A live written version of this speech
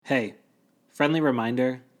Hey, friendly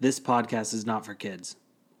reminder, this podcast is not for kids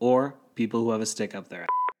or people who have a stick up their ass.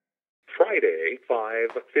 Friday,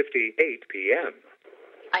 5:58 p.m.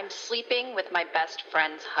 I'm sleeping with my best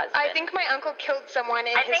friend's husband. I think my uncle killed someone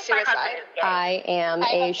in his suicide. I am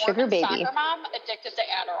a sugar baby. Soccer mom addicted to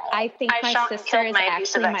Adderall. I think my sister is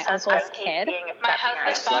actually my uncle's kid. My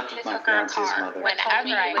husband bought his hooker a car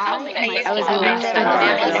whenever I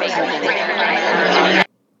was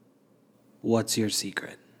What's your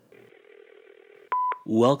secret?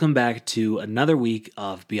 Welcome back to another week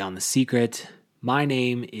of Beyond the Secret. My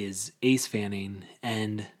name is Ace Fanning,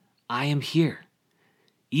 and I am here.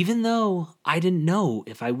 Even though I didn't know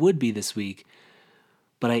if I would be this week,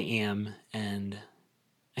 but I am, and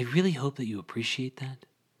I really hope that you appreciate that.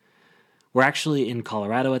 We're actually in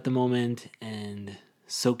Colorado at the moment and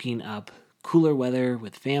soaking up cooler weather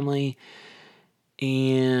with family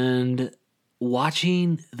and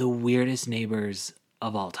watching the weirdest neighbors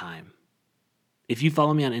of all time. If you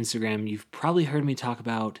follow me on Instagram, you've probably heard me talk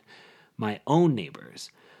about my own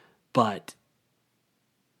neighbors, but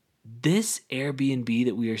this Airbnb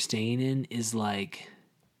that we are staying in is like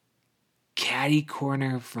catty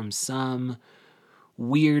corner from some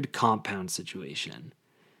weird compound situation.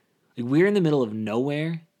 Like, we're in the middle of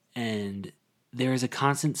nowhere, and there is a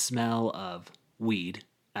constant smell of weed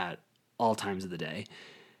at all times of the day.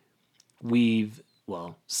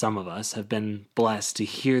 Some of us have been blessed to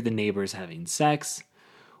hear the neighbors having sex.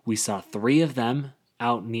 We saw 3 of them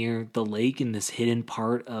out near the lake in this hidden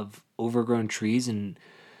part of overgrown trees, and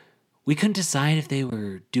we couldn't decide if they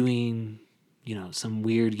were doing, some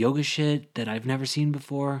weird yoga shit that I've never seen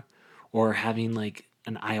before, or having like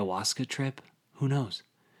an ayahuasca trip. Who knows?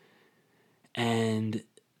 And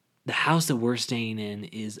the house that we're staying in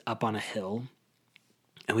is up on a hill,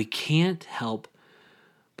 and we can't help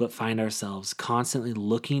but find ourselves constantly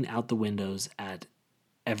looking out the windows at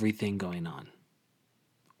everything going on.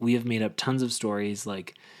 We have made up tons of stories,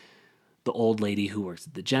 like the old lady who works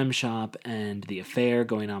at the gem shop and the affair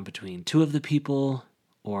going on between 2 of the people,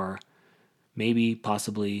 or maybe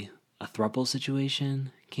possibly a throuple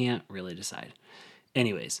situation. Can't really decide.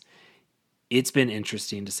 Anyways, it's been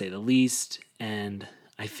interesting to say the least, and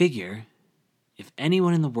I figure if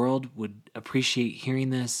anyone in the world would appreciate hearing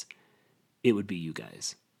this, it would be you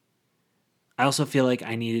guys. I also feel like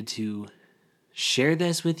I needed to share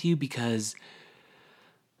this with you because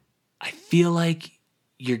I feel like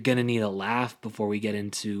you're going to need a laugh before we get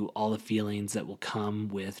into all the feelings that will come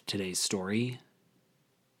with today's story.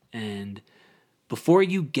 And before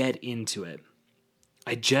you get into it,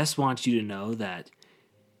 I just want you to know that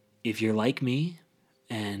if you're like me,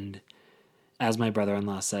 and as my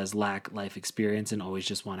brother-in-law says, lack life experience and always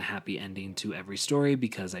just want a happy ending to every story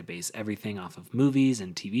because I base everything off of movies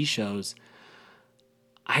and TV shows,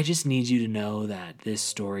 I just need you to know that this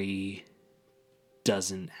story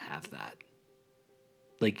doesn't have that.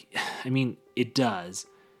 It does,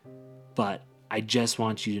 but I just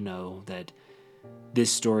want you to know that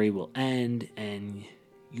this story will end and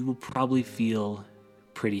you will probably feel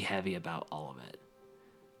pretty heavy about all of it.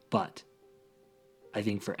 But I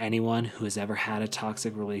think for anyone who has ever had a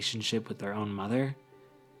toxic relationship with their own mother,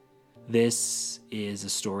 this is a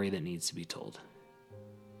story that needs to be told.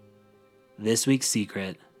 This week's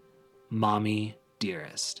secret, Mommy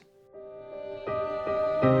Dearest.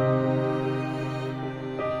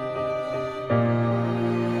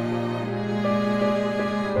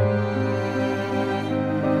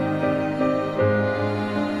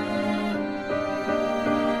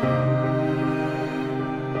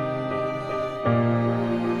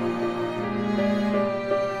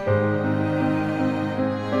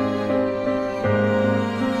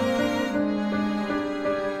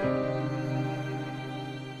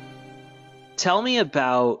 Tell me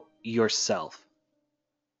about yourself.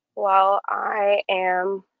 Well, I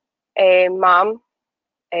am a mom,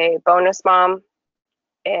 a bonus mom,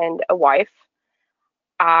 and a wife.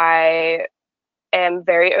 I am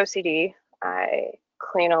very OCD. I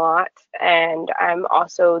clean a lot, and I'm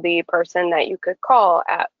also the person that you could call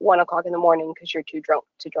at 1 o'clock in the morning because you're too drunk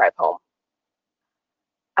to drive home.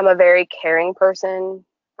 I'm a very caring person.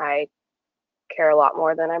 I care a lot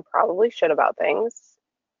more than I probably should about things.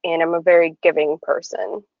 And I'm a very giving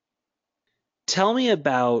person. Tell me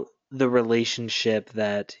about the relationship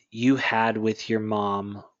that you had with your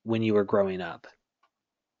mom when you were growing up.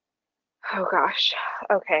 Oh gosh.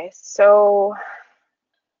 Okay. So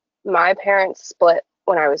my parents split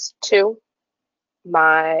when I was 2.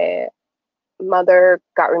 My mother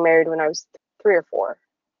got remarried when I was 3 or 4.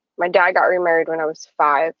 My dad got remarried when I was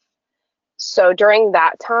 5. So during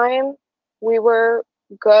that time, we were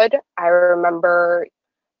good. I remember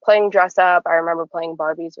playing dress up. I remember playing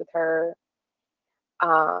Barbies with her.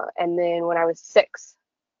 And then when I was 6,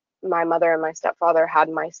 my mother and my stepfather had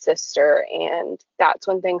my sister, and that's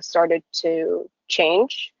when things started to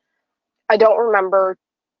change. I don't remember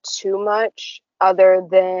too much other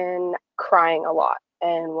than crying a lot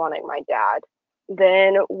and wanting my dad.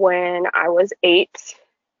 Then when I was 8,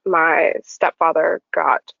 my stepfather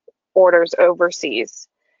got orders overseas,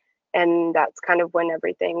 and that's kind of when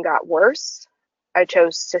everything got worse. I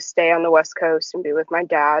chose to stay on the West Coast and be with my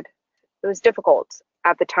dad. It was difficult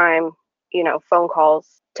at the time. Phone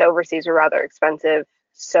calls to overseas were rather expensive,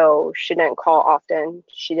 so she didn't call often.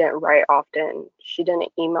 She didn't write often. She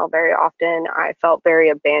didn't email very often. I felt very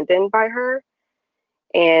abandoned by her,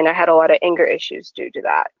 and I had a lot of anger issues due to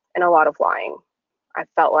that and a lot of lying. I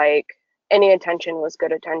felt like any attention was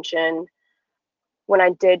good attention. When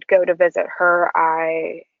I did go to visit her,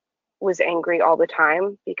 I was angry all the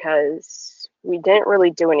time because we didn't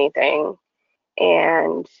really do anything,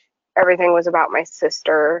 and everything was about my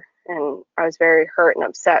sister. And I was very hurt and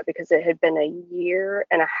upset because it had been a year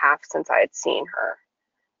and a half since I had seen her.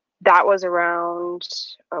 That was around,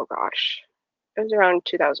 it was around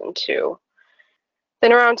 2002.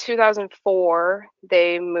 Then around 2004,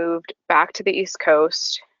 they moved back to the East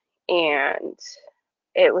Coast, and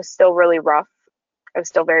it was still really rough. I was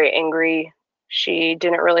still very angry. She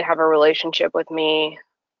didn't really have a relationship with me.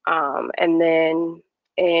 And then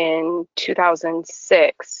in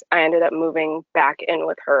 2006, I ended up moving back in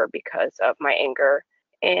with her because of my anger.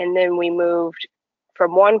 And then we moved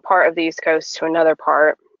from one part of the East Coast to another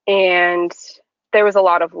part. And there was a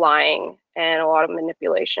lot of lying and a lot of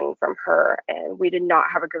manipulation from her. And we did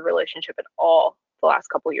not have a good relationship at all the last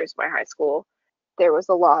couple of years of my high school. There was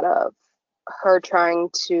a lot of her trying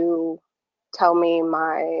to tell me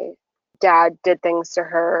my dad did things to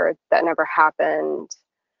her that never happened.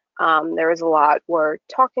 There was a lot, we're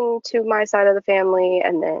talking to my side of the family,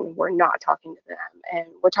 and then we're not talking to them. And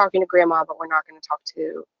we're talking to grandma, but we're not going to talk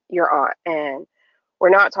to your aunt. And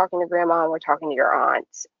we're not talking to grandma, and we're talking to your aunt.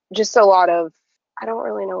 Just a lot of, I don't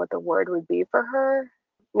really know what the word would be for her.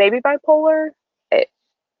 Maybe bipolar.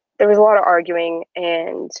 There was a lot of arguing.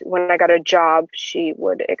 And when I got a job, she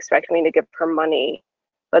would expect me to give her money,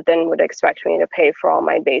 but then would expect me to pay for all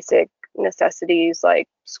my basic necessities like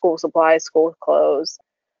school supplies, school clothes.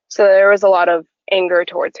 So there was a lot of anger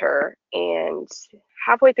towards her. And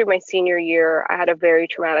halfway through my senior year, I had a very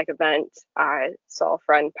traumatic event. I saw a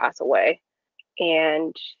friend pass away,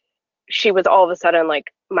 and she was all of a sudden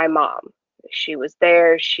like my mom. She was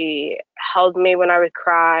there. She held me when I would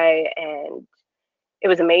cry, and it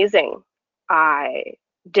was amazing. I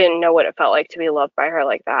didn't know what it felt like to be loved by her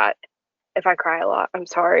like that. If I cry a lot, I'm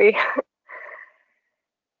sorry.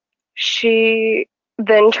 She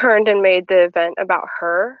then turned and made the event about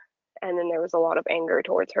her, and then there was a lot of anger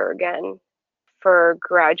towards her again. For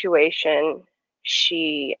graduation,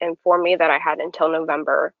 she informed me that I had until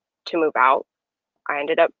November to move out. I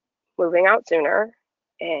ended up moving out sooner,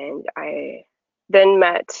 and I then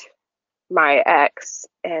met my ex,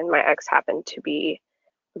 and my ex happened to be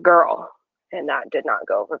a girl, and that did not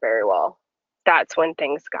go over very well. That's when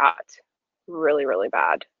things got really, really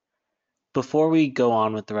bad. Before we go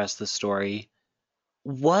on with the rest of the story,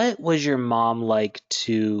 what was your mom like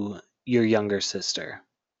to your younger sister?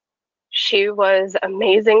 She was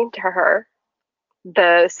amazing to her.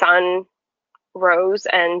 The sun rose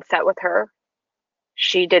and set with her.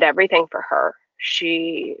 She did everything for her.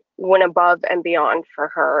 She went above and beyond for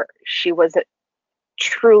her. She was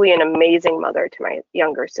truly an amazing mother to my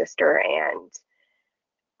younger sister, and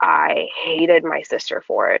I hated my sister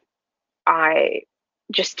for it. I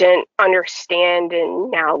just didn't understand, and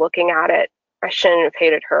now looking at it, I shouldn't have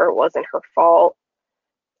hated her. It wasn't her fault.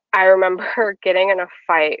 I remember her getting in a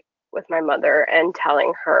fight with my mother and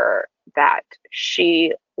telling her that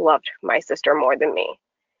she loved my sister more than me.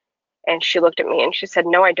 And she looked at me and she said,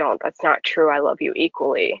 "No, I don't. That's not true. I love you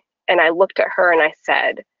equally." And I looked at her and I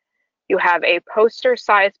said, "You have a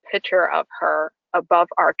poster-sized picture of her above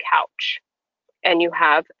our couch, and you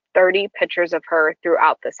have 30 pictures of her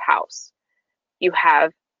throughout this house. You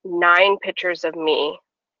have 9 pictures of me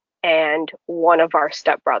and one of our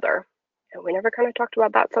stepbrother." And we never kind of talked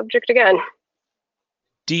about that subject again.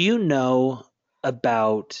 Do you know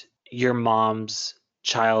about your mom's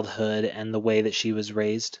childhood and the way that she was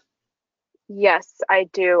raised? Yes, I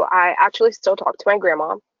do. I actually still talk to my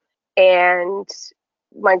grandma, and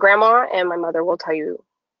my grandma and my mother will tell you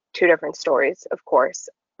 2 different stories, of course.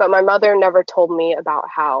 But my mother never told me about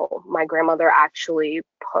how my grandmother actually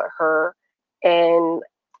put her in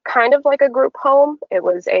kind of like a group home. It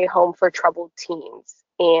was a home for troubled teens,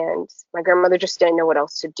 and my grandmother just didn't know what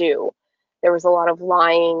else to do. There was a lot of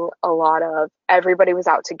lying, a lot of everybody was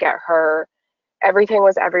out to get her. Everything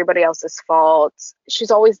was everybody else's fault. She's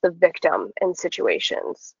always the victim in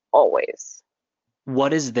situations, always.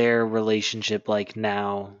 What is their relationship like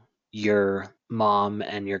now, your mom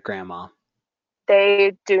and your grandma?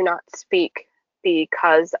 They do not speak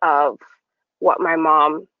because of what my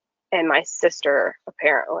mom and my sister,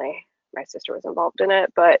 apparently, my sister was involved in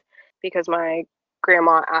it, but because my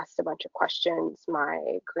grandma asked a bunch of questions,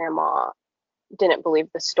 my grandma didn't believe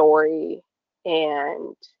the story,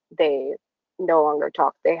 and they no longer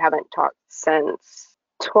talk. They haven't talked since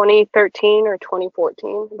 2013 or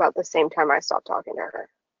 2014, about the same time I stopped talking to her.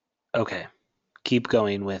 Okay. Keep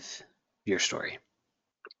going with your story.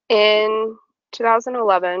 In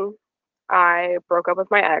 2011, I broke up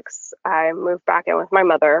with my ex. I moved back in with my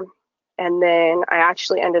mother, and then I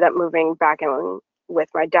actually ended up moving back in with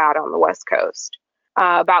my dad on the West Coast.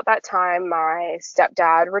 About that time, my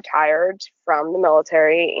stepdad retired from the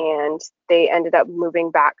military, and they ended up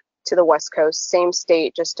moving back to the West Coast, same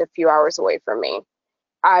state, just a few hours away from me.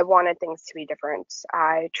 I wanted things to be different.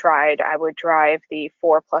 I would drive the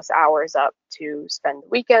 4+ hours up to spend the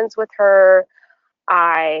weekends with her.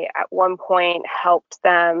 I, at one point, helped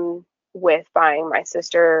them with buying my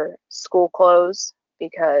sister school clothes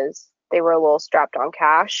because they were a little strapped on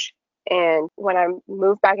cash. And when I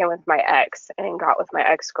moved back in with my ex and got with my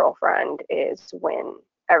ex-girlfriend is when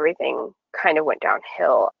everything kind of went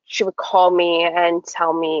downhill. She would call me and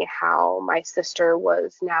tell me how my sister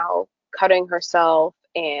was now cutting herself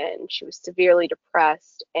and she was severely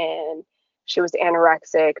depressed and she was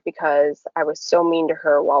anorexic because I was so mean to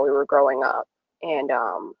her while we were growing up. And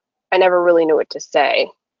I never really knew what to say.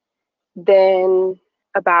 Then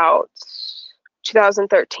about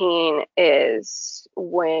 2013 is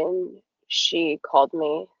when she called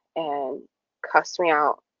me and cussed me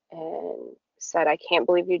out and said, I can't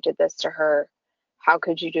believe you did this to her. How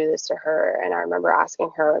could you do this to her? And I remember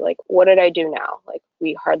asking her, like, what did I do now? Like,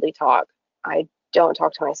 we hardly talk. I don't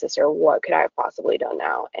talk to my sister. What could I have possibly done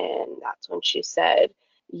now? And that's when she said,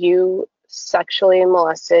 you sexually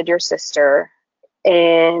molested your sister.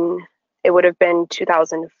 And it would have been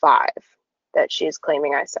 2005 that she is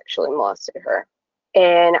claiming I sexually molested her.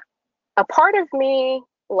 And a part of me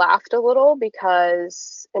laughed a little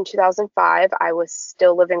because in 2005, I was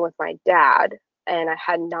still living with my dad and I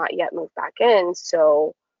had not yet moved back in.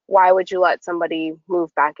 So why would you let somebody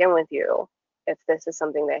move back in with you if this is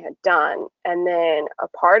something they had done? And then a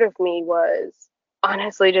part of me was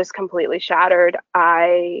honestly just completely shattered.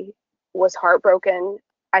 I was heartbroken.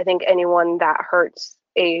 I think anyone that hurts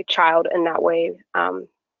a child in that way,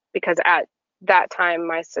 because at that time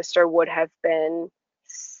my sister would have been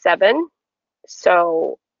 7.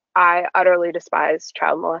 So I utterly despise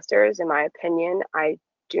child molesters, in my opinion. I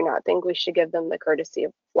do not think we should give them the courtesy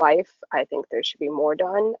of life. I think there should be more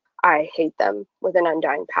done. I hate them with an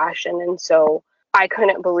undying passion. And so I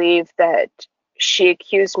couldn't believe that she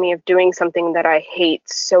accused me of doing something that I hate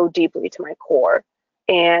so deeply to my core.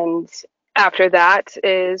 And after that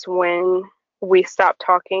is when we stopped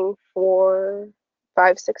talking for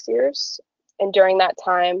 5-6 years. And during that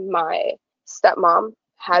time, my stepmom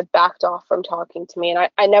had backed off from talking to me. And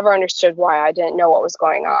I never understood why. I didn't know what was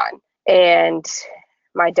going on. And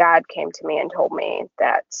my dad came to me and told me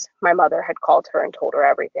that my mother had called her and told her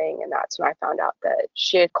everything. And that's when I found out that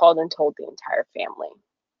she had called and told the entire family.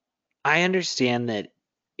 I understand that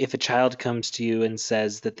if a child comes to you and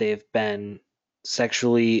says that they have been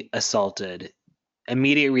sexually assaulted,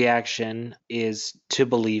 immediate reaction is to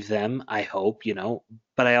believe them, I hope,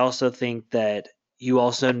 but I also think that you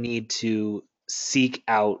also need to seek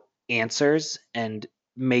out answers and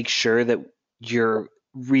make sure that you're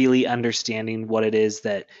really understanding what it is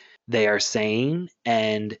that they are saying.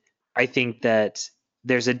 And I think that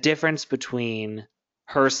there's a difference between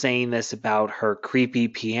her saying this about her creepy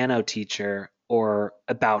piano teacher or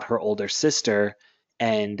about her older sister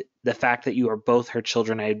and the fact that you are both her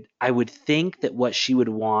children. I would think that what she would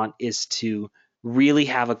want is to really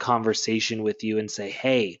have a conversation with you and say,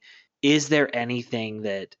 hey, is there anything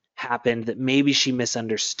that happened that maybe she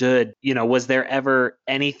misunderstood? Was there ever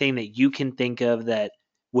anything that you can think of that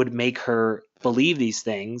would make her believe these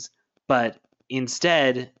things? But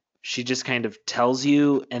instead, she just kind of tells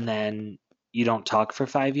you and then you don't talk for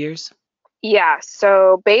 5 years? Yeah,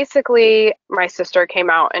 so basically my sister came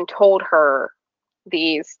out and told her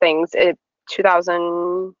these things in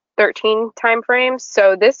 2013 timeframe.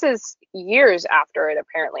 So this is years after it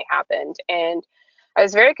apparently happened. And I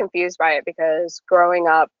was very confused by it because growing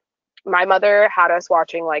up, my mother had us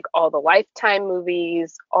watching like all the Lifetime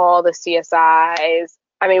movies, all the CSIs.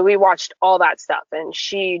 I mean, we watched all that stuff and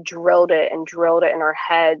she drilled it in our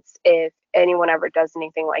heads. If anyone ever does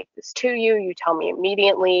anything like this to you, you tell me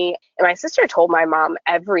immediately. And my sister told my mom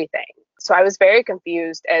everything. So I was very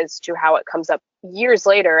confused as to how it comes up years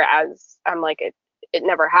later, as I'm like, it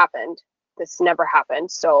never happened. This never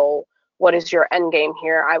happened. So what is your end game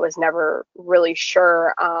here? I was never really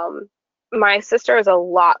sure. My sister is a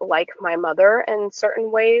lot like my mother in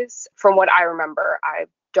certain ways, from what I remember. I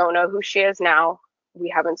don't know who she is now. We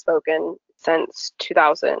haven't spoken since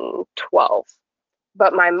 2012.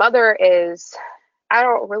 But my mother is, I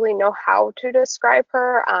don't really know how to describe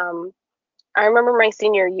her. I remember my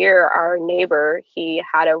senior year, our neighbor, he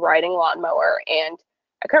had a riding lawnmower, and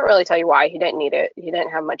I couldn't really tell you why. He didn't need it. He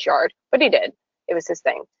didn't have much yard, but he did. It was his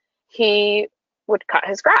thing. He would cut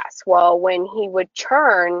his grass. Well, when he would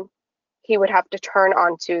turn, he would have to turn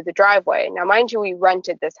onto the driveway. Now, mind you, we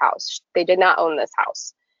rented this house. They did not own this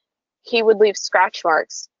house. He would leave scratch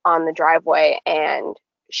marks on the driveway, and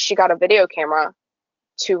she got a video camera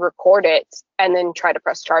to record it and then try to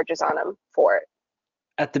press charges on him for it.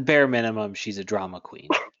 At the bare minimum, she's a drama queen.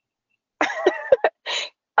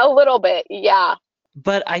 A little bit, yeah.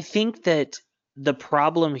 But I think that the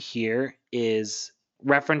problem here is,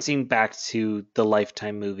 referencing back to the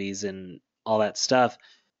Lifetime movies and all that stuff,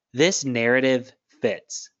 this narrative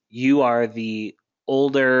fits. You are the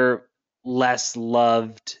older, less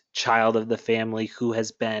loved child of the family who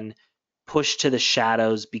has been pushed to the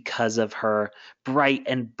shadows because of her bright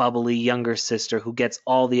and bubbly younger sister who gets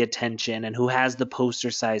all the attention and who has the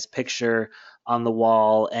poster-sized picture on the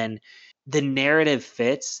wall. And the narrative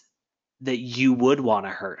fits that you would want to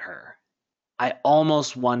hurt her. I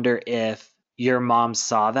almost wonder if your mom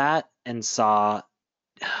saw that and saw,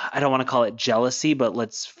 I don't want to call it jealousy, but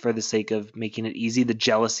let's, for the sake of making it easy, the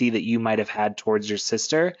jealousy that you might have had towards your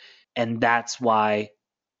sister. And that's why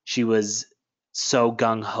she was so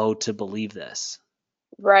gung-ho to believe this.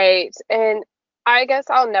 Right. And I guess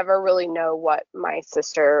I'll never really know what my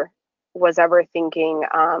sister was ever thinking.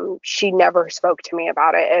 She never spoke to me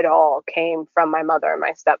about it. It all came from my mother and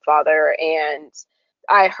my stepfather. And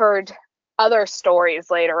I heard other stories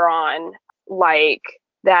later on, like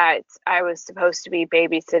that I was supposed to be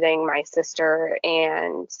babysitting my sister,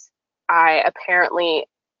 and I apparently,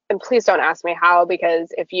 and please don't ask me how, because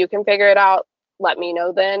if you can figure it out, let me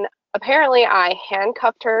know then. Apparently, I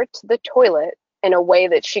handcuffed her to the toilet in a way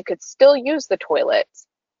that she could still use the toilet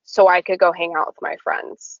so I could go hang out with my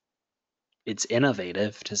friends. It's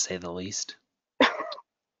innovative, to say the least.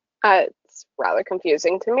 It's rather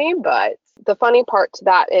confusing to me, but the funny part to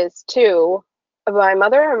that is, too, my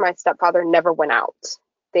mother and my stepfather never went out.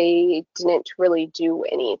 They didn't really do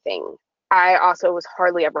anything. I also was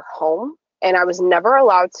hardly ever home, and I was never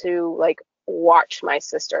allowed to, like, watch my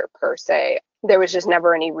sister, per se. There was just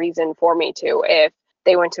never any reason for me to. If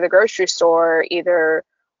they went to the grocery store, either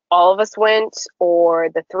all of us went or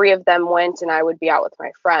the three of them went, and I would be out with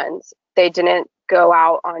my friends. They didn't go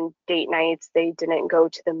out on date nights. They didn't go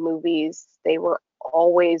to the movies. They were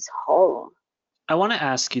always home. I want to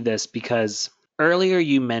ask you this because earlier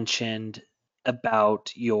you mentioned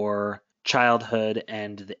about your childhood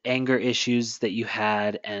and the anger issues that you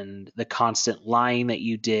had and the constant lying that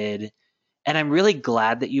you did. And I'm really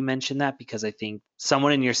glad that you mentioned that, because I think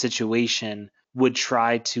someone in your situation would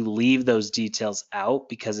try to leave those details out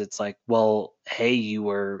because it's like, well, hey, you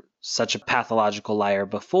were such a pathological liar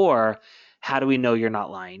before. How do we know you're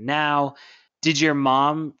not lying now? Did your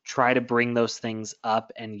mom try to bring those things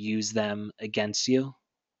up and use them against you?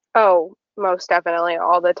 Oh, most definitely,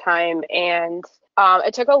 all the time. And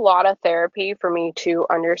it took a lot of therapy for me to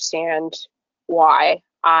understand why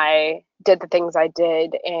I did the things I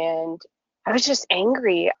did. And I was just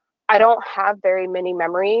angry. I don't have very many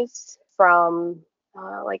memories from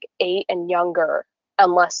like 8 and younger,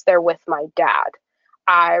 unless they're with my dad.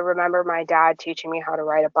 I remember my dad teaching me how to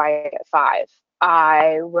ride a bike at 5.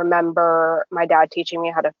 I remember my dad teaching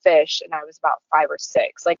me how to fish, and I was about 5 or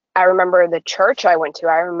 6. Like, I remember the church I went to.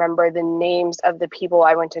 I remember the names of the people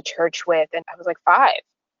I went to church with, and I was like 5.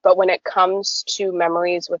 But when it comes to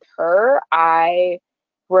memories with her, I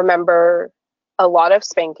remember a lot of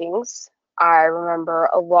spankings. I remember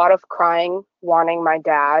a lot of crying, wanting my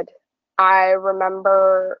dad. I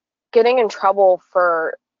remember getting in trouble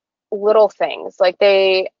for little things. Like,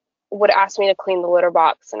 they would ask me to clean the litter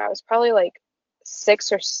box, and I was probably like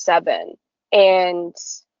 6 or 7. And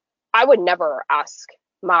I would never ask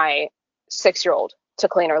my 6-year-old to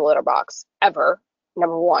clean her litter box, ever.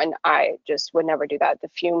 Number one, I just would never do that. The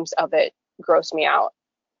fumes of it gross me out.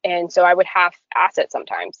 And so I would half-ass it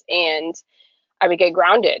sometimes, and I would get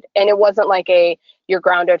grounded. And it wasn't like you're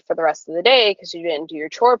grounded for the rest of the day because you didn't do your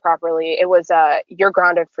chore properly. It was you're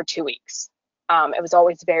grounded for 2 weeks. It was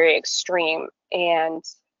always very extreme. And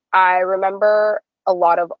I remember a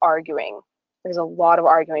lot of arguing. There's a lot of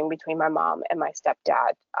arguing between my mom and my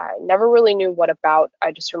stepdad. I never really knew what about.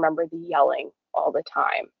 I just remember the yelling all the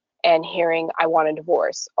time and hearing I want a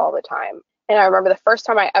divorce all the time. And I remember the first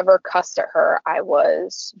time I ever cussed at her, I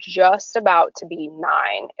was just about to be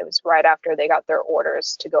 9. It was right after they got their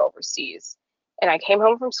orders to go overseas. And I came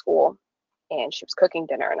home from school and she was cooking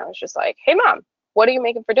dinner. And I was just like, hey, Mom, what are you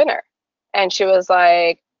making for dinner? And she was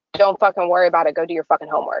like, don't fucking worry about it. Go do your fucking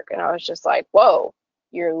homework. And I was just like, whoa,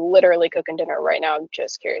 you're literally cooking dinner right now. I'm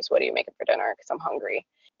just curious. What are you making for dinner? Because I'm hungry.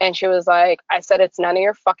 And she was like, I said, it's none of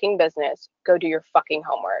your fucking business. Go do your fucking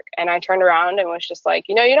homework. And I turned around and was just like,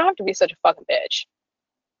 you know, you don't have to be such a fucking bitch.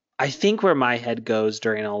 I think where my head goes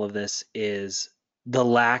during all of this is the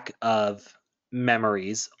lack of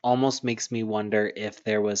memories almost makes me wonder if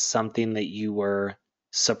there was something that you were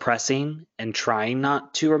suppressing and trying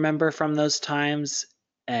not to remember from those times.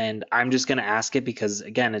 And I'm just going to ask it because,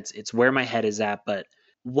 again, it's where my head is at. But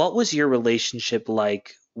what was your relationship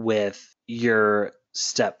like with your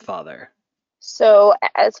stepfather? So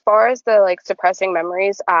as far as the like suppressing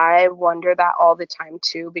memories, I wonder that all the time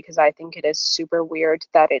too, because I think it is super weird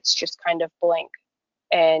that it's just kind of blank.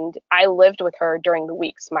 And I lived with her during the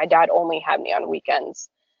weeks. My dad only had me on weekends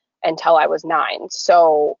until I was 9.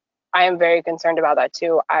 So I am very concerned about that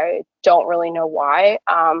too. I don't really know why.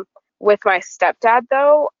 With my stepdad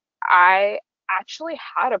though, I actually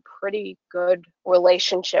had a pretty good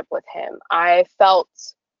relationship with him. I felt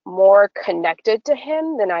more connected to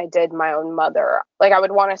him than I did my own mother. Like I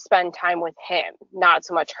would want to spend time with him, not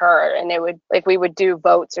so much her. And it would like we would do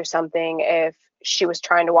votes or something if she was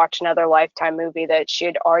trying to watch another Lifetime movie that she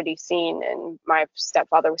had already seen, and my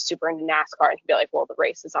stepfather was super into NASCAR, and he'd be like, well, the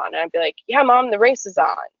race is on. And I'd be like, yeah, Mom, the race is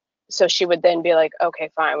on. So she would then be like, okay,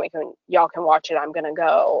 fine, y'all can watch it. I'm going to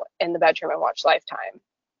go in the bedroom and watch Lifetime.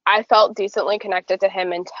 I felt decently connected to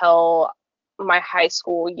him until my high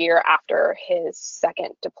school year after his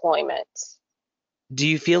second deployment. Do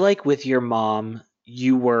you feel like with your mom,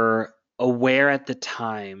 you were aware at the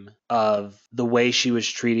time of the way she was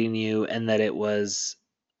treating you and that it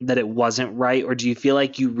wasn't right? Or do you feel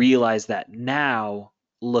like you realize that now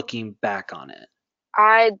looking back on it?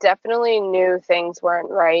 I definitely knew things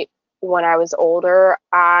weren't right when I was older.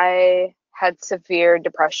 I had severe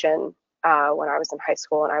depression when I was in high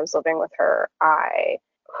school and I was living with her. I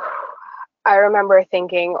remember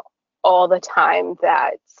thinking all the time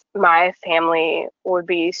that my family would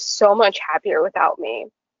be so much happier without me.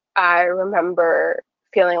 I remember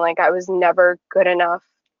feeling like I was never good enough.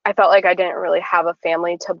 I felt like I didn't really have a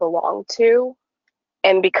family to belong to.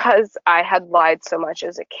 And because I had lied so much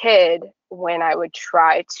as a kid, when I would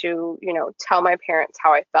try to, tell my parents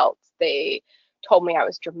how I felt, they told me I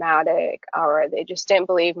was dramatic, or they just didn't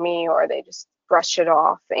believe me, or they just brushed it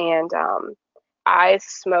off. And I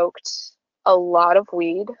smoked a lot of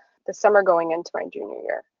weed the summer going into my junior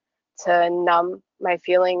year to numb my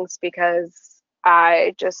feelings, because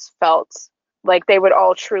I just felt like they would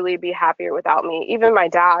all truly be happier without me. Even my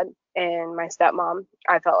dad and my stepmom,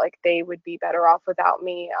 I felt like they would be better off without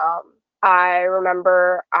me. I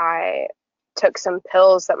remember I took some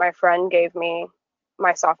pills that my friend gave me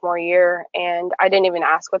my sophomore year, and I didn't even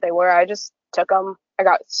ask what they were. I just took them. I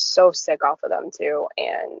got so sick off of them too.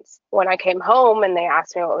 And when I came home and they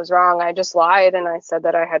asked me what was wrong, I just lied and I said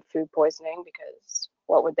that I had food poisoning, because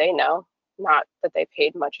what would they know? Not that they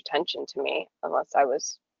paid much attention to me unless I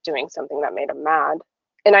was doing something that made them mad.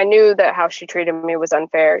 And I knew that how she treated me was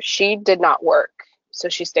unfair. She did not work, so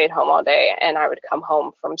she stayed home all day, and I would come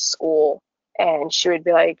home from school and she would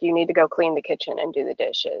be like, you need to go clean the kitchen and do the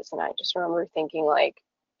dishes. And I just remember thinking, like,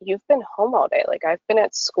 you've been home all day. Like, I've been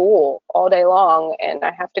at school all day long and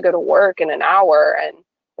I have to go to work in an hour, and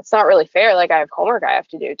it's not really fair. Like, I have homework I have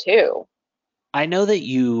to do too. I know that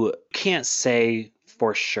you can't say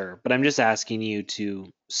for sure, but I'm just asking you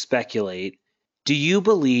to speculate. Do you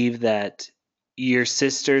believe that your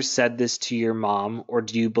sister said this to your mom, or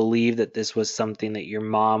do you believe that this was something that your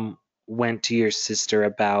mom went to your sister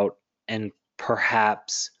about and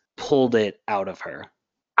perhaps pulled it out of her?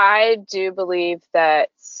 I do believe that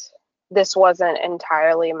this wasn't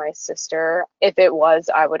entirely my sister. If it was,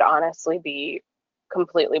 I would honestly be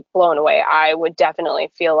completely blown away. I would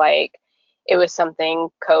definitely feel like it was something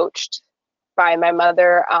coached by my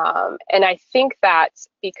mother. And I think that's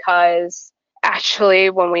because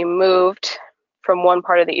actually when we moved from one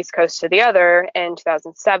part of the East Coast to the other in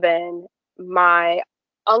 2007, my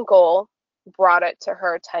uncle brought it to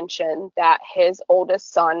her attention that his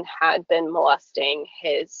oldest son had been molesting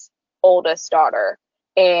his oldest daughter.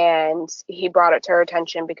 And he brought it to her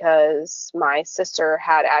attention because my sister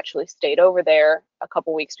had actually stayed over there a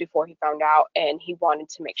couple weeks before he found out, and he wanted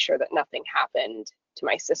to make sure that nothing happened to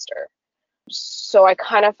my sister. So I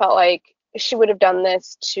kind of felt like she would have done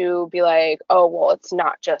this to be like, oh, well, it's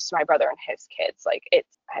not just my brother and his kids. Like,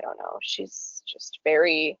 it's, I don't know. She's just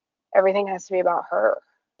very, everything has to be about her.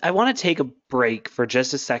 I want to take a break for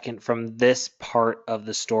just a second from this part of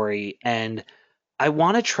the story, and I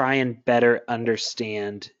want to try and better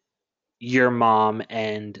understand your mom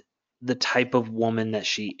and the type of woman that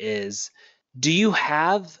she is. Do you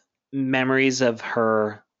have memories of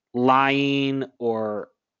her lying or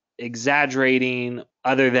exaggerating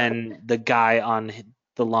other than the guy on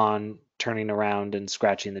the lawn turning around and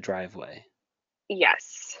scratching the driveway?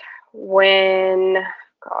 Yes. When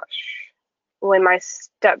my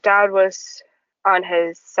stepdad was on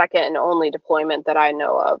his second and only deployment that I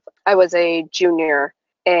know of, I was a junior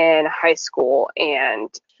in high school, and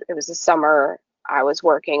it was the summer. I was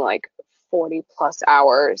working like 40 plus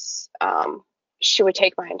hours. She would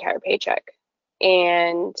take my entire paycheck.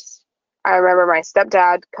 And I remember my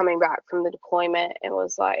stepdad coming back from the deployment and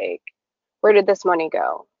was like, where did this money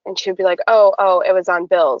go? And she would be like, oh, it was on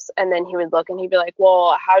bills. And then he would look and he'd be like,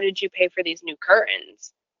 well, how did you pay for these new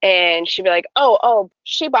curtains? And she'd be like, oh,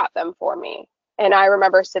 she bought them for me. And I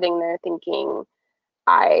remember sitting there thinking,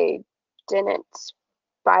 I didn't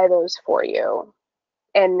buy those for you.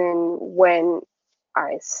 And then when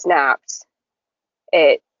I snapped,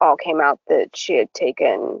 it all came out that she had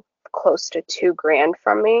taken close to $2,000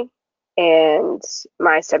 from me, and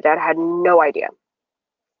my stepdad had no idea.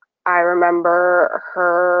 I remember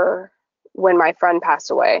her, when my friend passed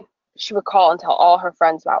away, she would call and tell all her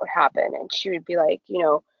friends about what happened, and she would be like,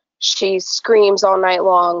 she screams all night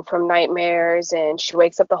long from nightmares, and she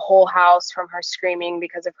wakes up the whole house from her screaming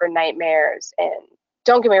because of her nightmares. And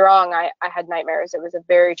don't get me wrong, I had nightmares. It was a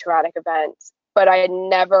very traumatic event, but I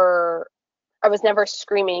was never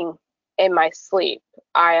screaming in my sleep.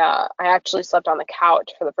 I actually slept on the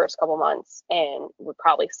couch for the first couple months and would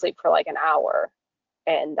probably sleep for like an hour,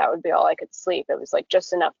 and that would be all I could sleep. It was like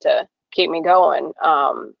just enough to keep me going.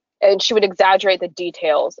 And she would exaggerate the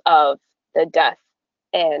details of the death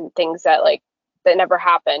and things that never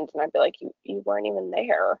happened, and I'd be like, you weren't even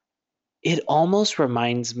there. It almost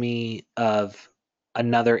reminds me of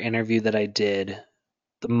another interview that I did,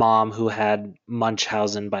 the mom who had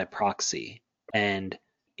Munchausen by proxy. And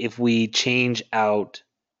if we change out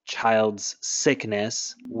child's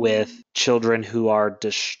sickness with children who are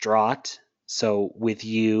distraught, so with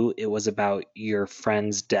you, it was about your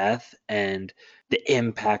friend's death and the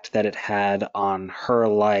impact that it had on her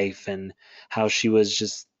life and how she was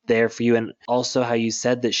just there for you. And also how you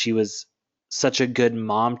said that she was such a good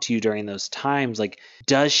mom to you during those times. Like,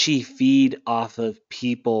 does she feed off of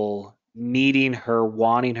people needing her,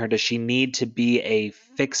 wanting her? Does she need to be a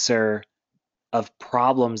fixer of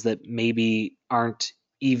problems that maybe aren't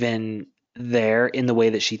even there in the way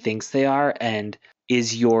that she thinks they are? And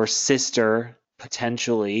is your sister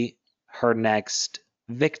potentially her next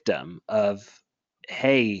victim of,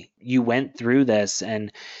 hey, you went through this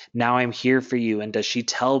and now I'm here for you? And does she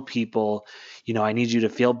tell people, I need you to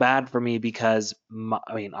feel bad for me because,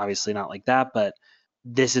 obviously not like that, but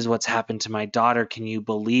this is what's happened to my daughter. Can you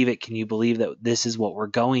believe it? Can you believe that this is what we're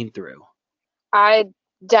going through? I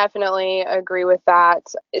definitely agree with that.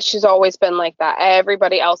 She's always been like that.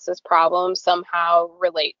 Everybody else's problems somehow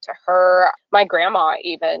relate to her. My grandma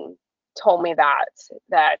even told me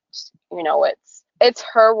that it's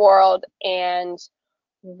her world and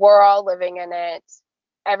we're all living in it.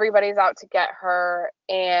 Everybody's out to get her,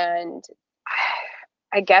 and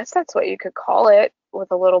I guess that's what you could call it,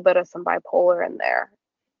 with a little bit of some bipolar in there.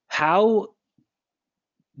 How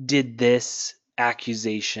did this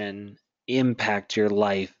accusation impact your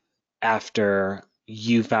life after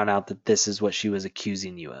you found out that this is what she was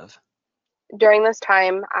accusing you of? During this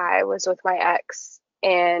time, I was with my ex,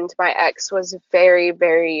 and my ex was very,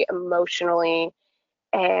 very emotionally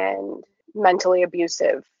and mentally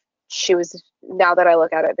abusive. She was, now that I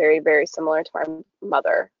look at it, very, very similar to my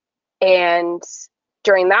mother. And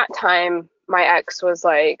during that time, my ex was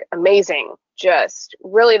like amazing, just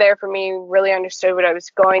really there for me, really understood what I was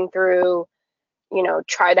going through,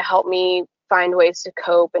 tried to help me find ways to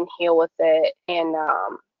cope and heal with it. And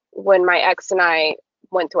when my ex and I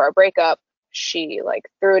went through our breakup, she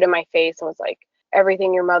threw it in my face and was like,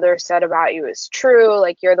 everything your mother said about you is true.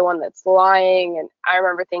 Like, you're the one that's lying. And I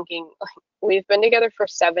remember thinking, we've been together for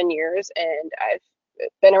 7 years and I've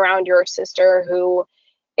been around your sister who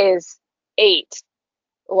is 8.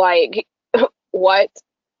 Like, what?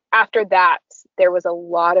 After that, there was a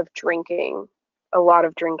lot of drinking, a lot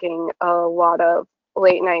of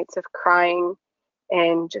late nights of crying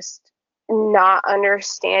and just not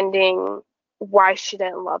understanding why she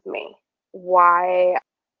didn't love me, why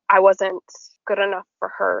I wasn't good enough for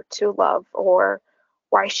her to love, or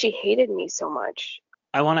why she hated me so much.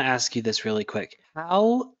 I want to ask you this really quick.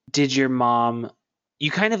 How did your mom,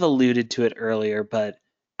 you kind of alluded to it earlier, but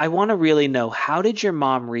I want to really know, how did your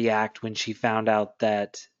mom react when she found out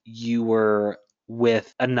that you were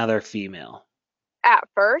with another female? At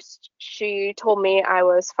first, she told me I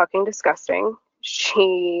was fucking disgusting.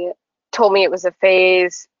 She told me it was a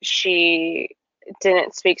phase. She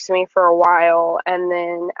didn't speak to me for a while. And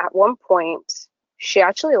then at one point, she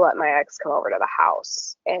actually let my ex come over to the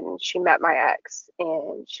house and she met my ex.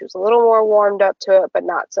 And she was a little more warmed up to it, but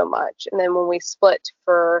not so much. And then when we split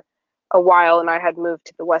for a while and I had moved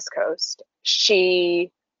to the West Coast,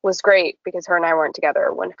 she was great because her and I weren't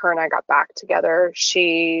together. When her and I got back together,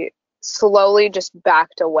 she slowly just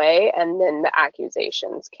backed away and then the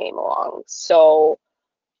accusations came along. So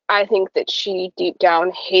I think that she deep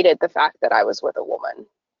down hated the fact that I was with a woman.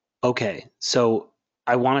 Okay, so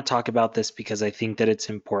I want to talk about this because I think that it's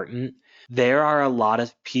important. There are a lot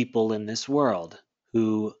of people in this world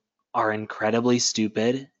who are incredibly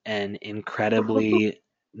stupid and incredibly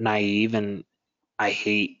naive, and I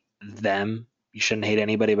hate them. You shouldn't hate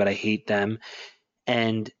anybody, but I hate them.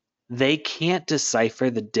 And they can't decipher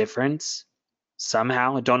the difference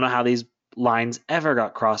somehow. I don't know how these lines ever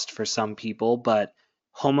got crossed for some people, but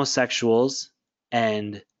homosexuals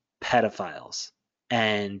and pedophiles.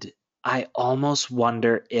 And I almost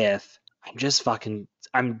wonder if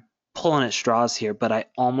I'm pulling at straws here, but I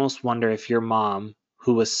almost wonder if your mom,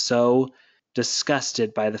 who was so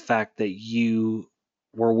disgusted by the fact that you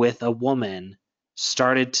were with a woman,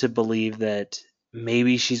 started to believe that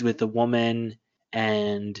maybe she's with a woman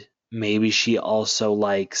and maybe she also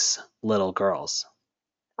likes little girls.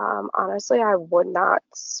 Honestly, I would not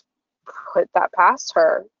put that past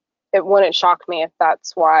her. It wouldn't shock me if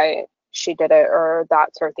that's why she did it or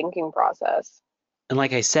that's her thinking process. And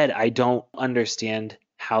like I said, I don't understand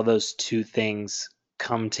how those two things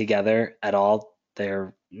come together at all.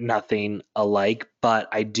 They're nothing alike, but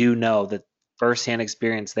I do know that firsthand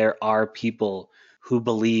experience, there are people who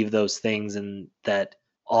believe those things and that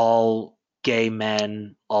all gay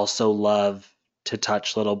men also love to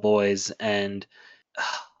touch little boys. And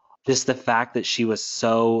just the fact that she was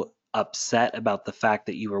so upset about the fact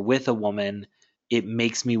that you were with a woman, it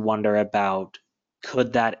makes me wonder about,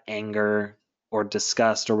 could that anger or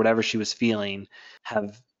disgust or whatever she was feeling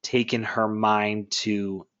have taken her mind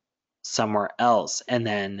to somewhere else, and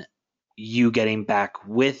then you getting back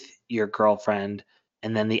with your girlfriend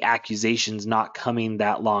and then the accusations not coming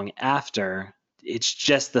that long after. It's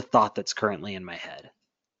just the thought that's currently in my head.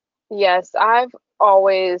 Yes, I've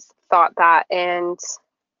always thought that. And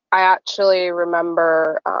I actually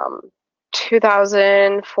remember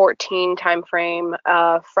 2014 timeframe,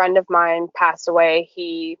 a friend of mine passed away.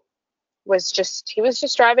 He was just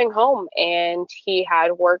driving home and he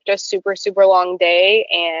had worked a super super long day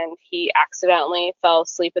and he accidentally fell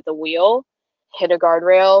asleep at the wheel, hit a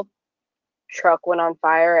guardrail, truck went on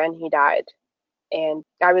fire and he died. And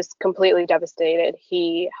I was completely devastated.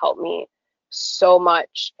 He helped me so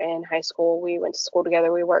much in high school. We went to school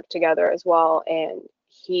together, we worked together as well, and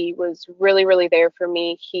he was really really there for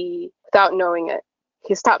me. He, without knowing it,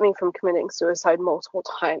 he stopped me from committing suicide multiple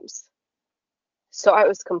times. So I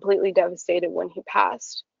was completely devastated when he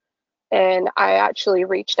passed. And I actually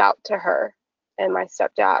reached out to her and my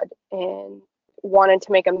stepdad and wanted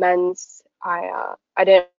to make amends. I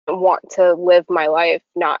didn't want to live my life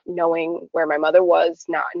not knowing where my mother was,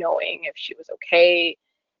 not knowing if she was okay,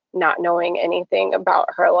 not knowing anything about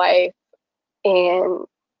her life. And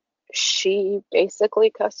she basically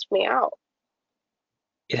cussed me out.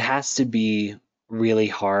 It has to be really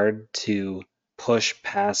hard to push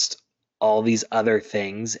past all these other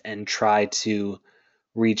things and try to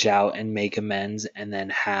reach out and make amends, and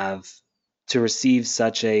then have to receive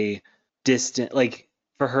such a distant, like,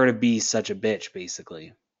 for her to be such a bitch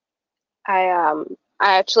basically. I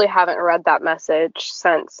actually haven't read that message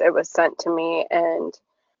since it was sent to me, and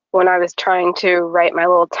when I was trying to write my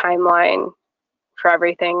little timeline for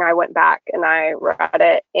everything, I went back and I read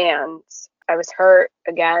it and I was hurt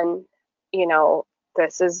again. You know,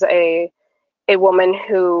 this is a woman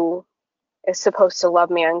who is supposed to love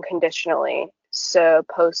me unconditionally,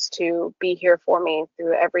 supposed to be here for me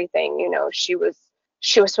through everything. You know, she was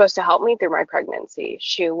supposed to help me through my pregnancy.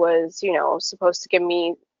 She was, supposed to give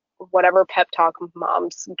me whatever pep talk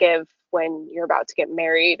moms give when you're about to get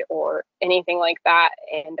married or anything like that.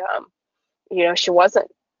 And she wasn't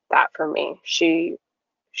that for me. She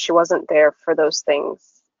wasn't there for those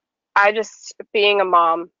things. I just, being a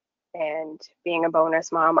mom and being a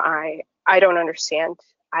bonus mom, I don't understand.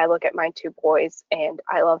 I look at my two boys and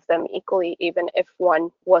I love them equally, even if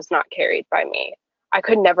one was not carried by me. I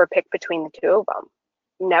could never pick between the two of them.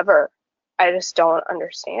 Never. I just don't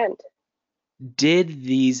understand. Did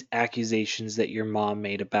these accusations that your mom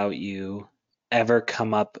made about you ever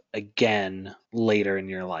come up again later in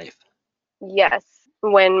your life? Yes.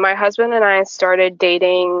 When my husband and I started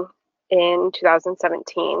dating in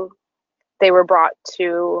 2017, they were brought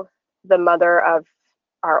to the mother of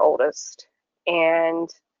our oldest. And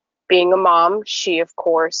being a mom, she, of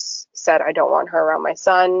course, said, I don't want her around my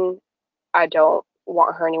son. I don't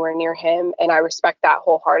want her anywhere near him. And I respect that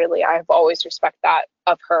wholeheartedly. I've always respected that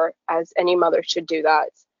of her, as any mother should do that.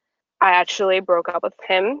 I actually broke up with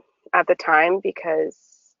him at the time because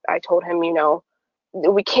I told him,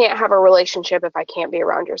 we can't have a relationship if I can't be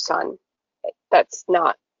around your son. That's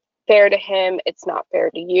not fair to him. It's not fair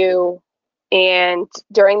to you. And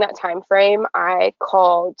during that time frame, I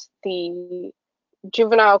called the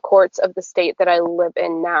juvenile courts of the state that I live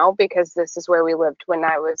in now, because this is where we lived when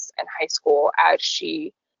I was in high school, as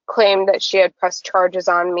she claimed that she had pressed charges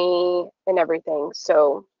on me and everything.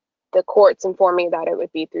 So the courts informed me that it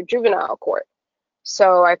would be through juvenile court.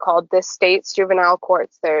 So I called this state's juvenile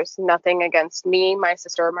courts. There's nothing against me, my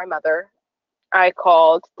sister, or my mother. I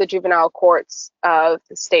called the juvenile courts of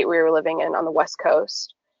the state we were living in on the West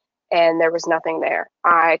Coast, and there was nothing there.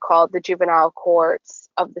 I called the juvenile courts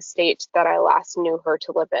of the state that I last knew her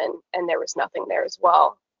to live in, and there was nothing there as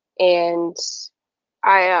well. And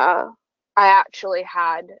I actually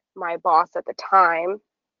had my boss at the time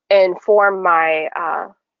inform my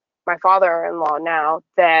father-in-law now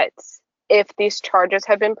that if these charges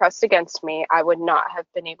had been pressed against me, I would not have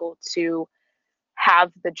been able to have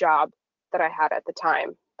the job that I had at the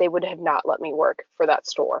time. They would have not let me work for that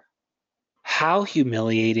store. How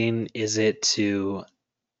humiliating is it to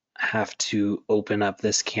have to open up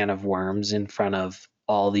this can of worms in front of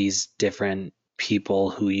all these different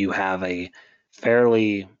people who you have a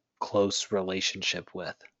fairly close relationship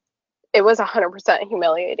with? It was 100%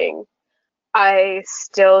 humiliating. I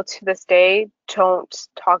still, to this day, don't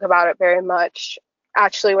talk about it very much.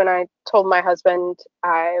 Actually, when I told my husband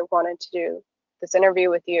I wanted to do this interview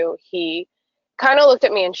with you, he kind of looked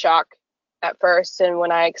at me in shock at first. And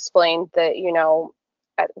when I explained that,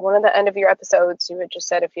 at one of the end of your episodes, you had just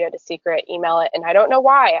said if you had a secret, email it. And I don't know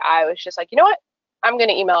why. I was just like, you know what? I'm going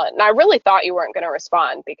to email it. And I really thought you weren't going to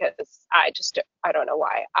respond, because I don't know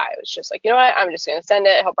why. I was just like, you know what? I'm just going to send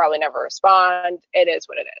it. He'll probably never respond. It is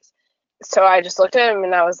what it is. So I just looked at him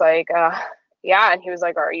and I was like, yeah. And he was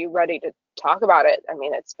like, are you ready to talk about it? I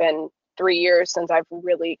mean, it's been 3 years since I've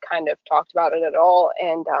really kind of talked about it at all.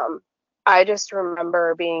 And I just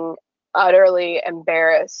remember being utterly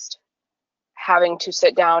embarrassed, having to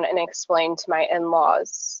sit down and explain to my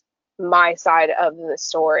in-laws my side of the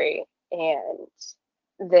story. And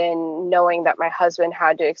then knowing that my husband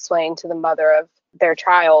had to explain to the mother of their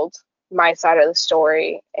child my side of the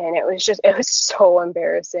story. And it was so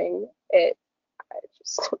embarrassing.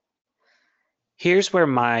 Here's where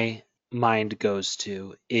my mind goes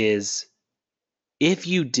to is, if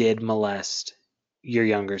you did molest your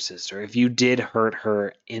younger sister, if you did hurt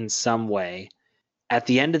her in some way, at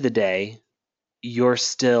the end of the day, you're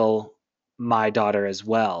still my daughter as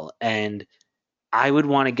well. And I would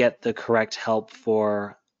want to get the correct help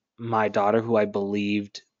for my daughter, who I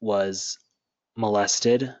believed was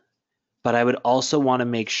molested, but I would also want to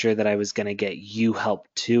make sure that I was going to get you help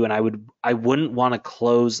too. And I wouldn't want to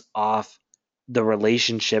close off the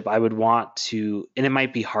relationship. I would want to, and it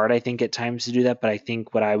might be hard, I think, at times to do that, but I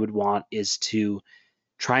think what I would want is to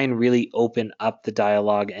try and really open up the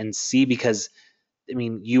dialogue and see, because I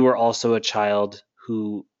mean, you were also a child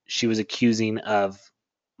who she was accusing of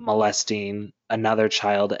molesting another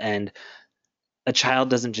child, and a child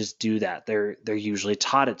doesn't just do that. They're usually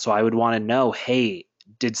taught it. So I would want to know, hey,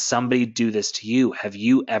 did somebody do this to you? Have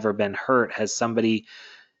you ever been hurt?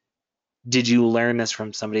 Did you learn this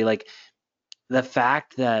from somebody? Like, the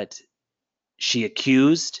fact that she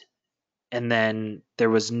accused and then there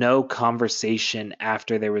was no conversation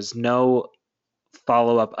after, there was no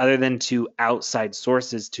follow up other than to outside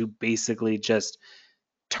sources to basically just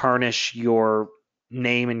tarnish your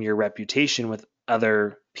name and your reputation with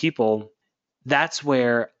other people, that's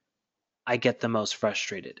where I get the most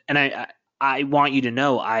frustrated. And I want you to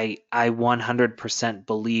know I 100%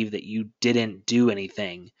 believe that you didn't do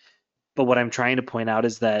anything. But what I'm trying to point out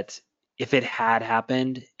is that if it had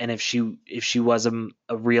happened, and if she was a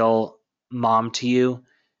real mom to you,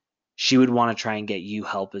 she would want to try and get you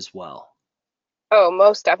help as well. Oh,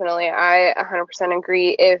 most definitely. I 100% agree.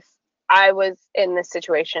 If I was in this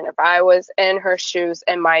situation, if I was in her shoes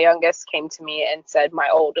and my youngest came to me and said my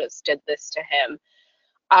oldest did this to him,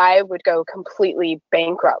 I would go completely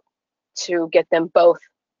bankrupt to get them both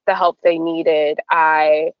the help they needed.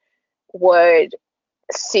 I would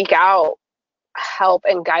seek out help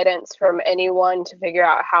and guidance from anyone to figure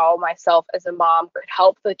out how myself as a mom could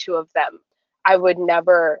help the two of them. I would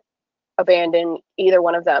never abandon either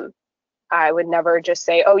one of them. I would never just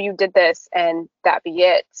say, oh, you did this and that be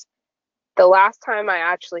it. The last time I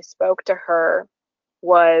actually spoke to her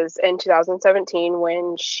was in 2017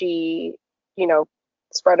 when she,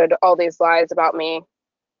 spreaded all these lies about me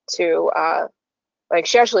to,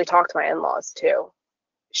 she actually talked to my in-laws too.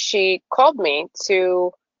 She called me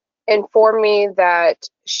to inform me that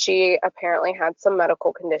she apparently had some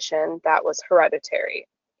medical condition that was hereditary.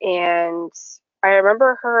 And I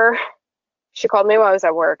remember she called me while I was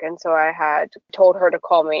at work, and so I had told her to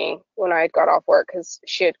call me when I had got off work because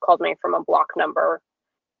she had called me from a block number.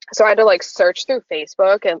 So I had to search through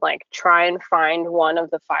Facebook and try and find one of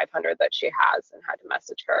the 500 that she has and had to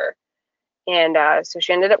message her. And so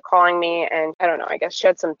she ended up calling me, and I don't know, I guess she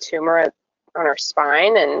had some tumor on her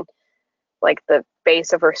spine, and the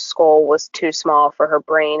base of her skull was too small for her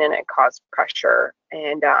brain and it caused pressure.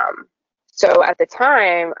 And so at the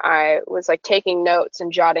time I was taking notes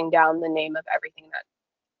and jotting down the name of everything that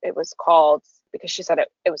it was called because she said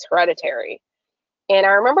it was hereditary. And I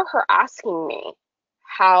remember her asking me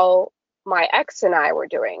how my ex and I were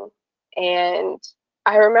doing. And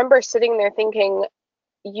I remember sitting there thinking,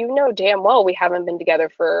 damn well we haven't been together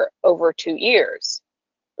for over 2 years.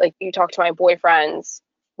 You talk to my boyfriend's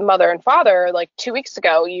mother and father 2 weeks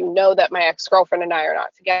ago, that my ex-girlfriend and I are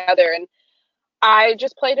not together. And I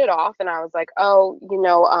just played it off and I was like, oh,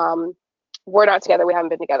 we're not together. We haven't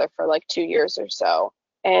been together for 2 years or so.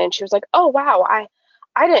 And she was like, oh, wow,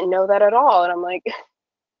 I didn't know that at all. And I'm like,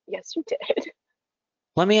 yes, you did.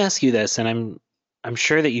 Let me ask you this, and I'm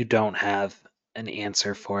sure that you don't have an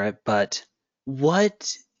answer for it, but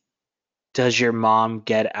what does your mom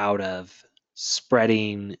get out of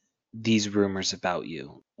spreading these rumors about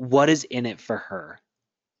you? What is in it for her?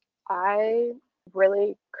 I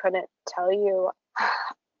really couldn't tell you.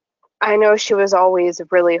 I know she was always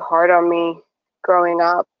really hard on me growing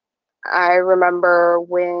up. I remember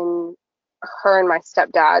when her and my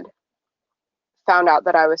stepdad found out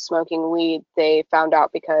that I was smoking weed. They found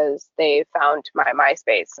out because they found my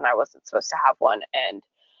MySpace and I wasn't supposed to have one. And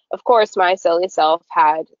of course, my silly self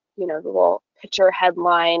had, the little picture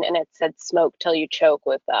headline and it said smoke till you choke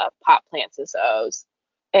with pot plants as O's.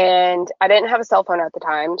 And I didn't have a cell phone at the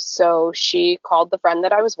time. So she called the friend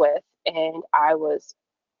that I was with and I was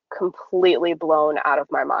completely blown out of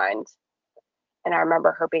my mind. And I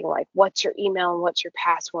remember her being like, what's your email and what's your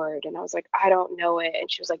password? And I was like, I don't know it.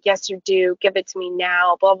 And she was like, yes, you do. Give it to me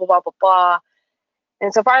now, blah, blah, blah, blah, blah.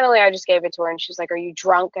 And so finally I just gave it to her and she was like, are you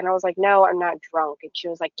drunk? And I was like, no, I'm not drunk. And she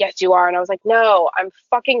was like, yes, you are. And I was like, no, I'm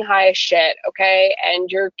fucking high as shit. Okay. And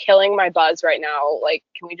you're killing my buzz right now.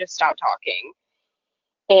 Can we just stop talking?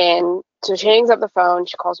 And so she hangs up the phone.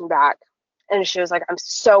 She calls me back. And she was like, I'm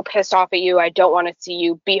so pissed off at you. I don't want to see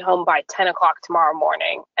you. Be home by 10 o'clock tomorrow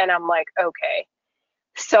morning. And I'm like, okay.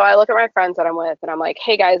 So I look at my friends that I'm with and I'm like,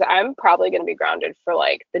 hey guys, I'm probably going to be grounded for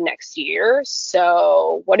the next year.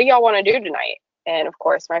 So what do y'all want to do tonight? And of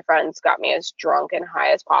course, my friends got me as drunk and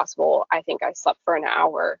high as possible. I think I slept for an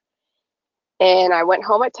hour. And I went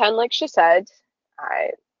home at 10, like she said.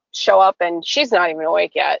 I show up and she's not even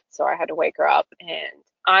awake yet. So I had to wake her up and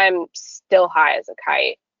I'm still high as a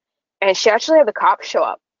kite. And she actually had the cops show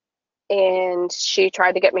up and she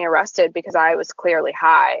tried to get me arrested because I was clearly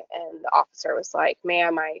high. And the officer was like,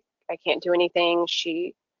 ma'am, I can't do anything.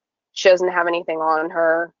 She doesn't have anything on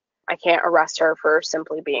her. I can't arrest her for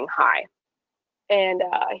simply being high. And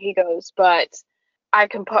he goes, but I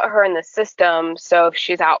can put her in the system. So if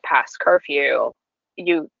she's out past curfew,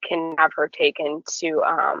 you can have her taken to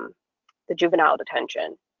the juvenile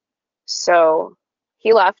detention. So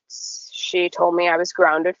he left. She told me I was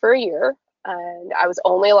grounded for a year and I was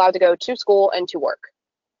only allowed to go to school and to work.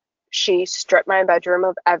 She stripped my bedroom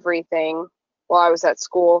of everything while I was at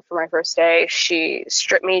school for my first day. She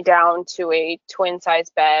stripped me down to a twin size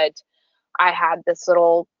bed. I had this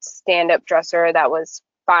little stand-up dresser that was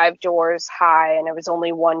 5 drawers high and it was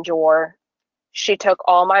only 1 drawer. She took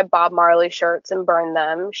all my Bob Marley shirts and burned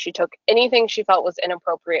them. She took anything she felt was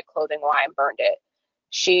inappropriate clothing line and burned it.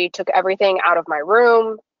 She took everything out of my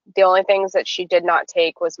room. The only things that she did not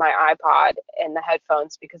take was my iPod and the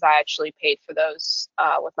headphones because I actually paid for those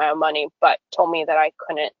with my own money, but told me that I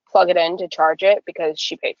couldn't plug it in to charge it because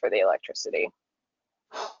she paid for the electricity.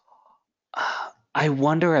 I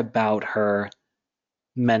wonder about her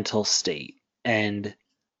mental state. And,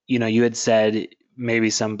 you had said maybe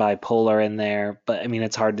some bipolar in there, but I mean,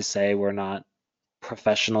 it's hard to say. We're not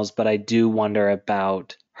professionals, but I do wonder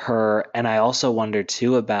about her. And I also wonder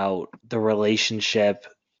too about the relationship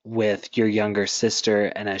with your younger sister,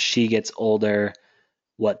 and as she gets older,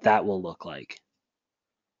 what that will look like.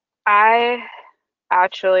 I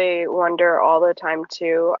actually wonder all the time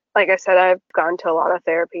too. Like I said, I've gone to a lot of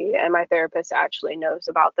therapy, and my therapist actually knows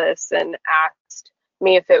about this and asked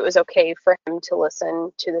me if it was okay for him to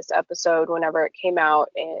listen to this episode whenever it came out.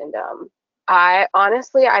 And I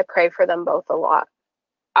pray for them both a lot.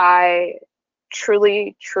 I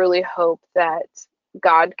truly, truly hope that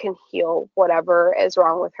God can heal whatever is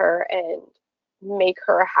wrong with her and make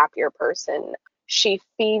her a happier person. She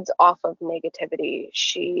feeds off of negativity.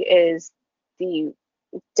 She is the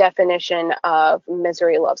definition of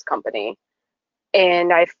misery loves company.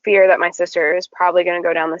 And I fear that my sister is probably going to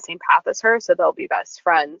go down the same path as her, so they'll be best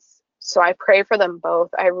friends. So I pray for them both.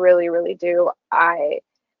 I really, really do. I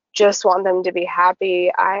just want them to be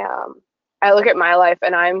happy. I look at my life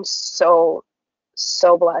and I'm so,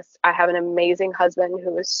 so blessed. I have an amazing husband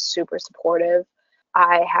who is super supportive.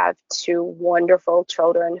 I have two wonderful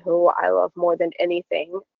children who I love more than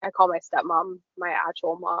anything. I call my stepmom my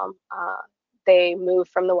actual mom. They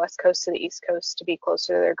moved from the West Coast to the East Coast to be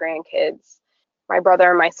closer to their grandkids. My brother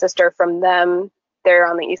and my sister, from them, they're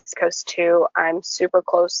on the East Coast too. I'm super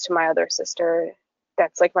close to my other sister.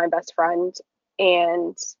 That's like my best friend.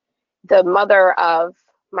 And the mother of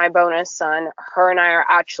my bonus son, her and I are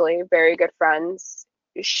actually very good friends.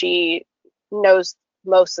 She knows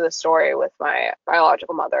most of the story with my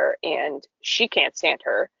biological mother, and she can't stand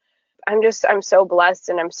her. I'm so blessed,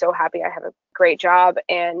 and I'm so happy I have a great job,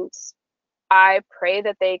 and I pray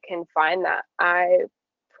that they can find that. I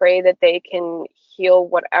pray that they can heal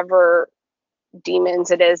whatever demons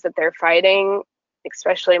it is that they're fighting,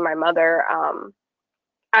 especially my mother.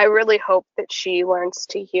 I really hope that she learns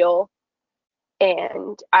to heal,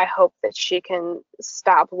 and I hope that she can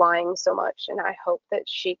stop lying so much, and I hope that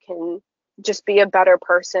she can just be a better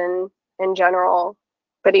person in general.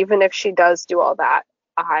 But even if she does do all that,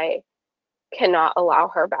 I cannot allow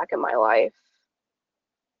her back in my life.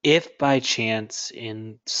 If by chance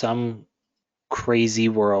in some crazy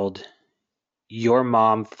world your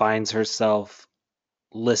mom finds herself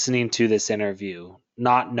listening to this interview,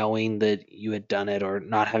 not knowing that you had done it or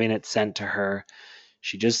not having it sent to her,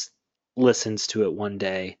 she just listens to it one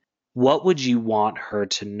day, what would you want her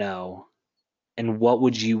to know? And what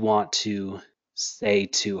would you want to say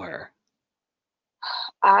to her?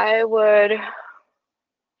 I would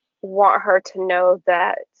want her to know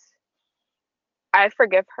that I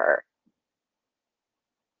forgive her.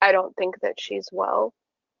 I don't think that she's well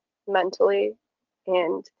mentally,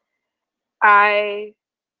 and I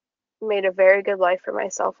made a very good life for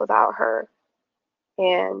myself without her,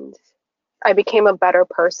 and I became a better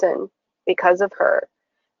person because of her.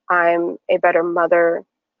 I'm a better mother,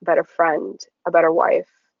 a better friend, a better wife,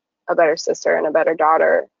 a better sister, and a better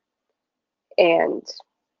daughter. And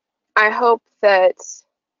I hope that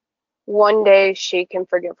one day she can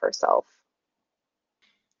forgive herself.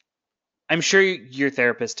 I'm sure your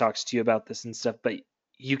therapist talks to you about this and stuff, but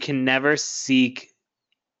you can never seek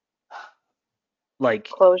like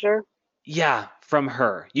closure. Yeah, from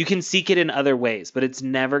her. You can seek it in other ways, but it's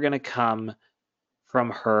never going to come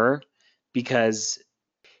from her, because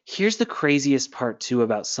here's the craziest part too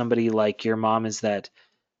about somebody like your mom is that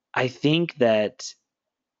I think that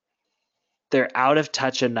they're out of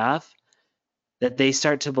touch enough that they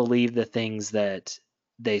start to believe the things that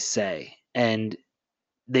they say, and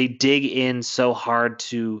they dig in so hard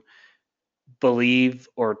to believe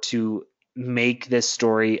or to make this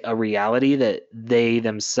story a reality that they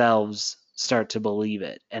themselves start to believe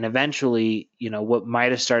it. And eventually, what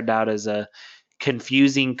might have started out as a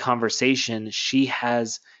confusing conversation, she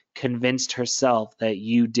has convinced herself that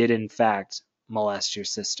you did in fact molest your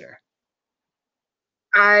sister.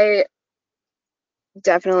 I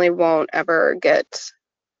definitely won't ever get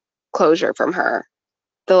closure from her.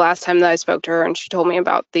 The last time that I spoke to her and she told me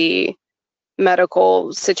about the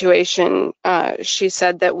medical situation, she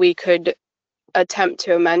said that we could attempt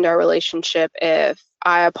to amend our relationship if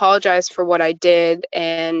I apologized for what I did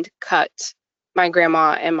and cut my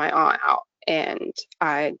grandma and my aunt out. And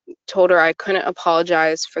I told her I couldn't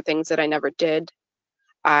apologize for things that I never did.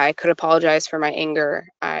 I could apologize for my anger.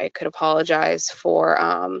 I could apologize for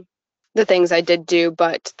the things I did do,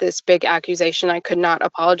 but this big accusation, I could not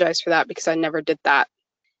apologize for that because I never did that.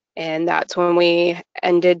 And that's when we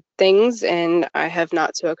ended things, and I have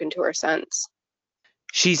not spoken to her since.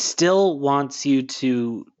 She still wants you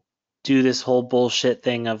to do this whole bullshit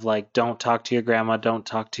thing of like, don't talk to your grandma, don't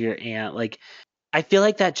talk to your aunt. Like, I feel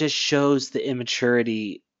like that just shows the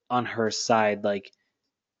immaturity on her side. Like,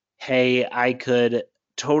 hey, I could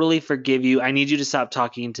totally forgive you. I need you to stop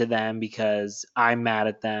talking to them because I'm mad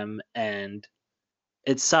at them. And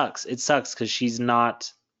it sucks. It sucks because she's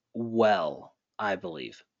not well, I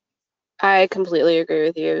believe. I completely agree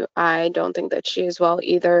with you. I don't think that she is well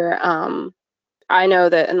either. I know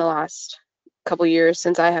that in the last couple years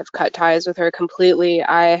since I have cut ties with her completely,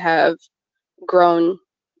 I have grown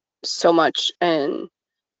so much and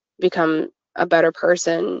become a better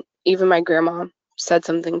person. Even my grandma said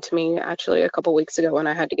something to me actually a couple weeks ago when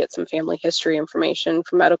I had to get some family history information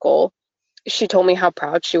for medical. She told me how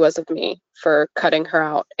proud she was of me for cutting her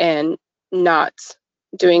out and not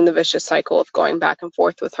doing the vicious cycle of going back and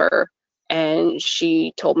forth with her. And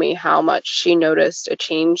she told me how much she noticed a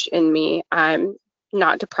change in me. I'm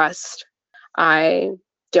not depressed. I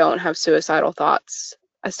don't have suicidal thoughts.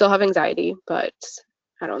 I still have anxiety, but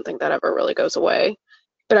I don't think that ever really goes away.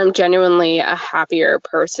 But I'm genuinely a happier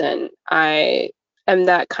person. I am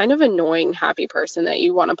that kind of annoying happy person that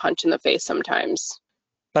you want to punch in the face sometimes.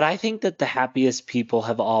 But I think that the happiest people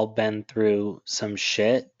have all been through some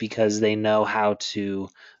shit because they know how to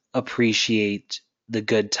appreciate the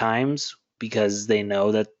good times because they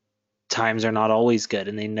know that times are not always good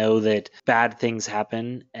and they know that bad things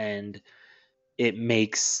happen and it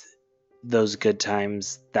makes those good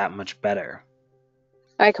times that much better.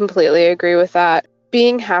 I completely agree with that.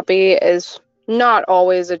 Being happy is not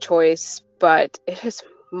always a choice, but it is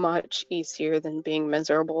much easier than being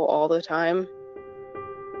miserable all the time.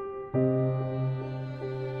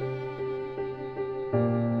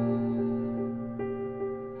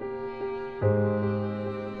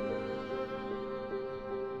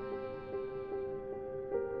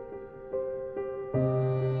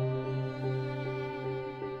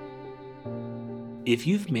 If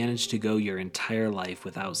you've managed to go your entire life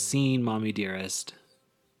without seeing Mommy Dearest,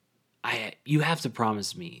 you have to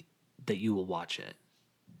promise me that you will watch it.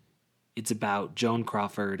 It's about Joan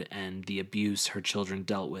Crawford and the abuse her children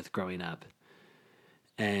dealt with growing up.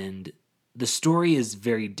 And the story is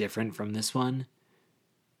very different from this one.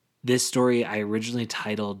 This story I originally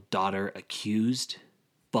titled Daughter Accused,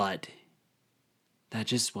 but that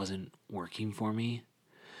just wasn't working for me.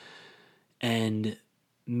 And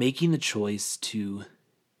making the choice to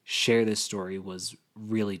share this story was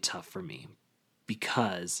really tough for me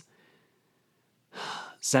because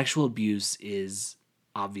sexual abuse is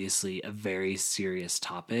obviously a very serious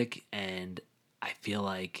topic, and I feel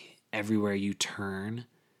like everywhere you turn,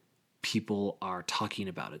 people are talking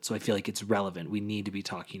about it. So I feel like it's relevant. We need to be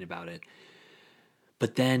talking about it.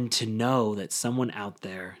 But then to know that someone out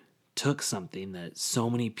there took something that so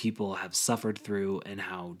many people have suffered through and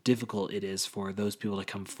how difficult it is for those people to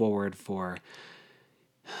come forward for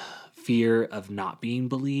fear of not being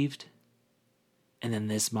believed, and then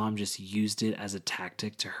this mom just used it as a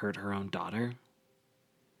tactic to hurt her own daughter.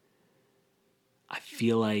 I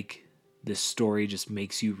feel like this story just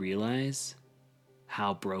makes you realize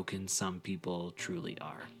how broken some people truly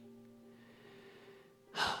are.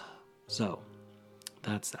 So,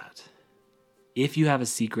 that's that. If you have a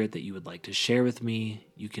secret that you would like to share with me,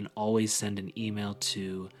 you can always send an email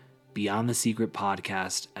to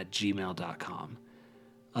beyondthesecretpodcast@gmail.com.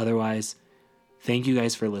 Otherwise, thank you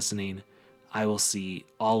guys for listening. I will see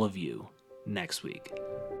all of you next week.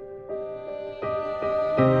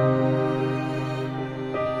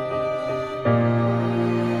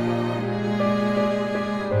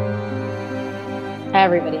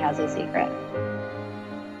 Everybody has a secret.